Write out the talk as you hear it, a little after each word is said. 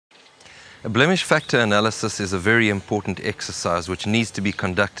A blemish factor analysis is a very important exercise which needs to be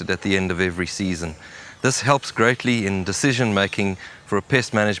conducted at the end of every season. This helps greatly in decision making for a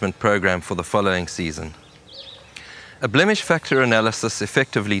pest management program for the following season. A blemish factor analysis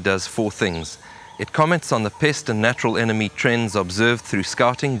effectively does four things. It comments on the pest and natural enemy trends observed through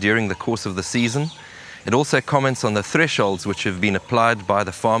scouting during the course of the season. It also comments on the thresholds which have been applied by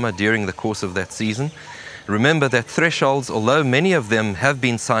the farmer during the course of that season. Remember that thresholds, although many of them have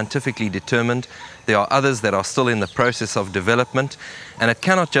been scientifically determined, there are others that are still in the process of development, and it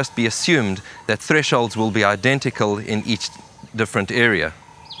cannot just be assumed that thresholds will be identical in each different area.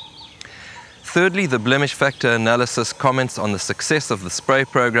 Thirdly, the blemish factor analysis comments on the success of the spray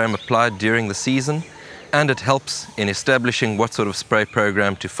program applied during the season, and it helps in establishing what sort of spray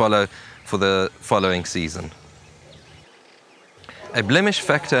program to follow for the following season. A blemish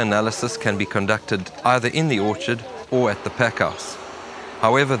factor analysis can be conducted either in the orchard or at the packhouse.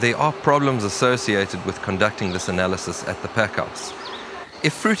 However, there are problems associated with conducting this analysis at the packhouse.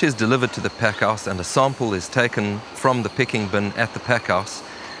 If fruit is delivered to the packhouse and a sample is taken from the picking bin at the packhouse,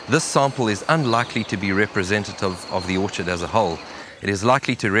 this sample is unlikely to be representative of the orchard as a whole. It is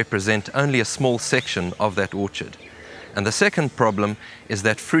likely to represent only a small section of that orchard. And the second problem is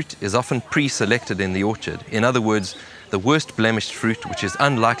that fruit is often pre-selected in the orchard. In other words, the worst blemished fruit, which is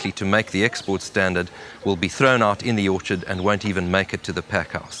unlikely to make the export standard, will be thrown out in the orchard and won't even make it to the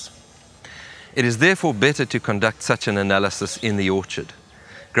packhouse. It is therefore better to conduct such an analysis in the orchard.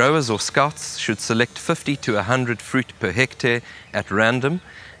 Growers or scouts should select 50 to 100 fruit per hectare at random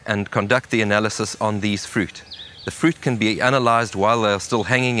and conduct the analysis on these fruit. The fruit can be analyzed while they are still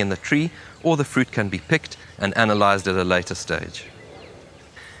hanging in the tree, or the fruit can be picked and analyzed at a later stage.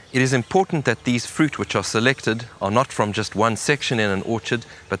 It is important that these fruit which are selected are not from just one section in an orchard,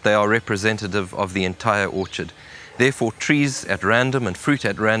 but they are representative of the entire orchard. Therefore, trees at random and fruit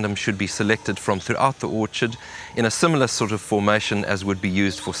at random should be selected from throughout the orchard in a similar sort of formation as would be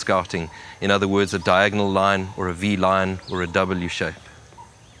used for scouting. In other words, a diagonal line or a V line or a W shape.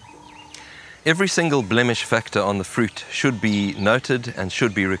 Every single blemish factor on the fruit should be noted and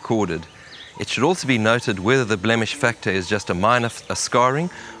should be recorded. It should also be noted whether the blemish factor is just a minor scarring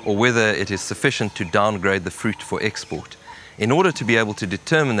or whether it is sufficient to downgrade the fruit for export. In order to be able to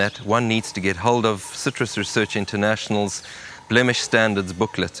determine that, one needs to get hold of Citrus Research International's Blemish Standards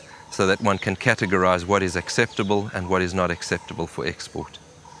booklet so that one can categorize what is acceptable and what is not acceptable for export.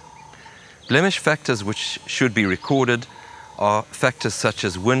 Blemish factors which should be recorded are factors such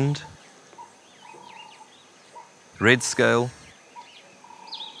as wind, red scale,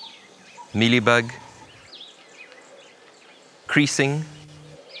 mealybug, creasing,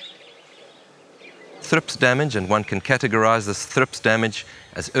 thrips damage, and one can categorize this thrips damage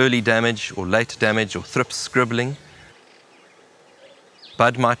as early damage or late damage or thrips scribbling,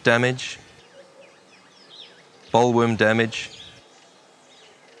 bud mite damage, bollworm damage,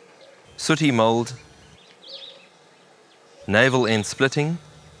 sooty mold, navel end splitting,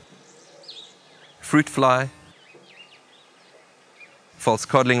 fruit fly, false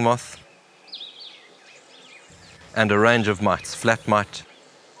codling moth, and a range of mites: flat mite,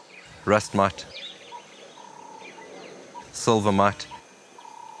 rust mite, silver mite,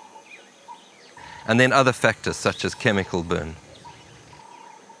 and then other factors such as chemical burn.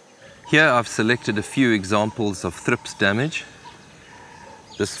 Here I've selected a few examples of thrips damage.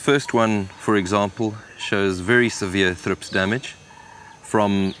 This first one, for example, shows very severe thrips damage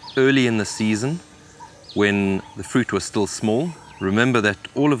from early in the season when the fruit was still small. Remember that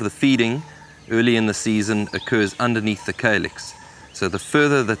all of the feeding early in the season occurs underneath the calyx. So the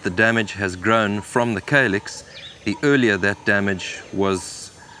further that the damage has grown from the calyx, the earlier that damage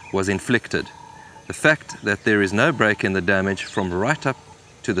was inflicted. The fact that there is no break in the damage from right up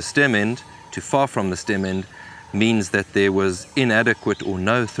to the stem end to far from the stem end means that there was inadequate or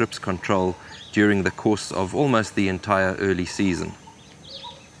no thrips control during the course of almost the entire early season.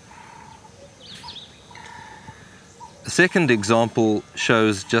 The second example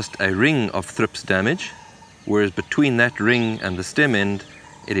shows just a ring of thrips damage, whereas between that ring and the stem end,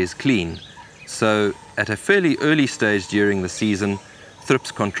 it is clean. So at a fairly early stage during the season,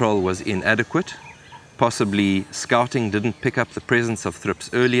 thrips control was inadequate. Possibly scouting didn't pick up the presence of thrips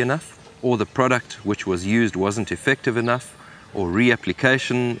early enough, or the product which was used wasn't effective enough, or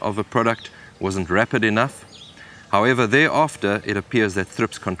reapplication of a product wasn't rapid enough. However, thereafter, it appears that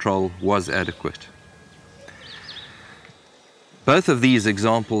thrips control was adequate. Both of these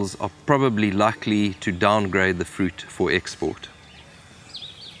examples are probably likely to downgrade the fruit for export.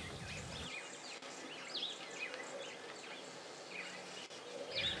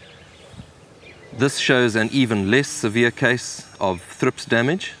 This shows an even less severe case of thrips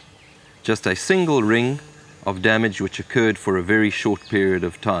damage. just a single ring of damage which occurred for a very short period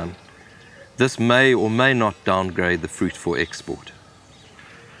of time. This may or may not downgrade the fruit for export.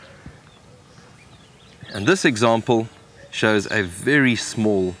 And this example shows a very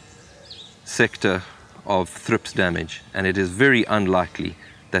small sector of thrips damage, and it is very unlikely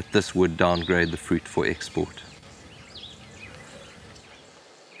that this would downgrade the fruit for export.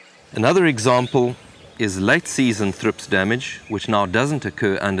 Another example is late season thrips damage, which now doesn't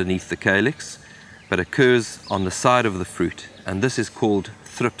occur underneath the calyx, but occurs on the side of the fruit, and this is called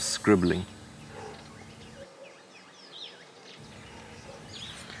thrips scribbling.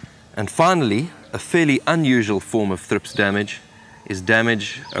 And finally, a fairly unusual form of thrips damage is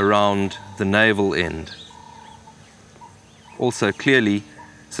damage around the navel end. Also clearly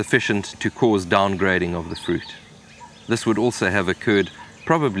sufficient to cause downgrading of the fruit. This would also have occurred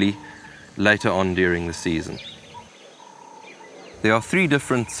probably later on during the season. There are three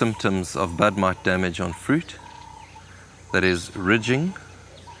different symptoms of bud mite damage on fruit. That is ridging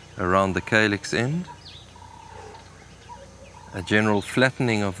around the calyx end, a general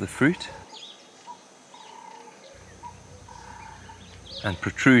flattening of the fruit, and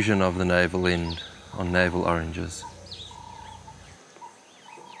protrusion of the navel end on navel oranges.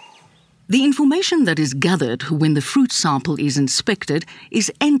 The information that is gathered when the fruit sample is inspected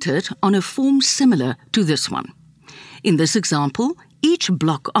is entered on a form similar to this one. In this example, each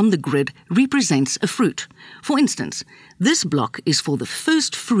block on the grid represents a fruit. For instance, this block is for the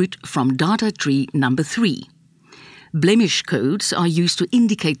first fruit from data tree number 3. Blemish codes are used to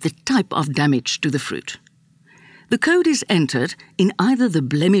indicate the type of damage to the fruit. The code is entered in either the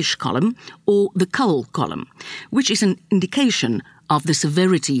blemish column or the cull column, which is an indication of the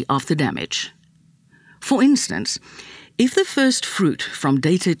severity of the damage. For instance, if the first fruit from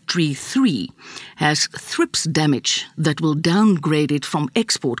data tree 3 has thrips damage that will downgrade it from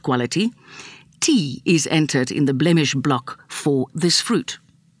export quality, T is entered in the blemish block for this fruit.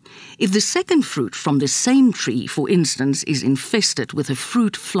 If the second fruit from the same tree, for instance, is infested with a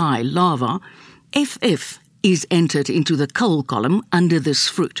fruit fly larva, FF is entered into the cull column under this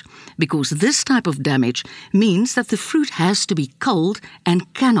fruit, because this type of damage means that the fruit has to be culled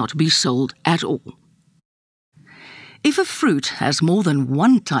and cannot be sold at all. If a fruit has more than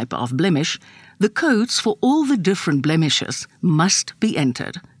one type of blemish, the codes for all the different blemishes must be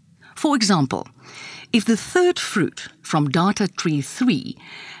entered. For example, if the third fruit from data tree 3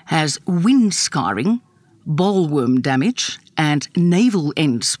 has wind scarring, bollworm damage, and navel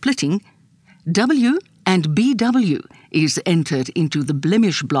end splitting, W and BW is entered into the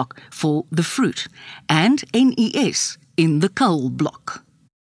blemish block for the fruit, and NES in the cull block.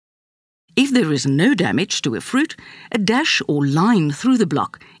 If there is no damage to a fruit, a dash or line through the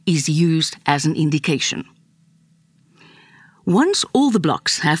block is used as an indication. Once all the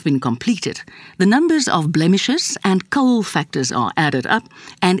blocks have been completed, the numbers of blemishes and cull factors are added up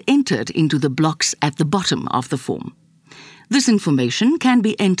and entered into the blocks at the bottom of the form. This information can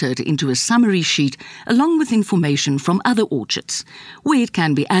be entered into a summary sheet along with information from other orchards, where it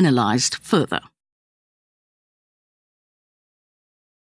can be analysed further.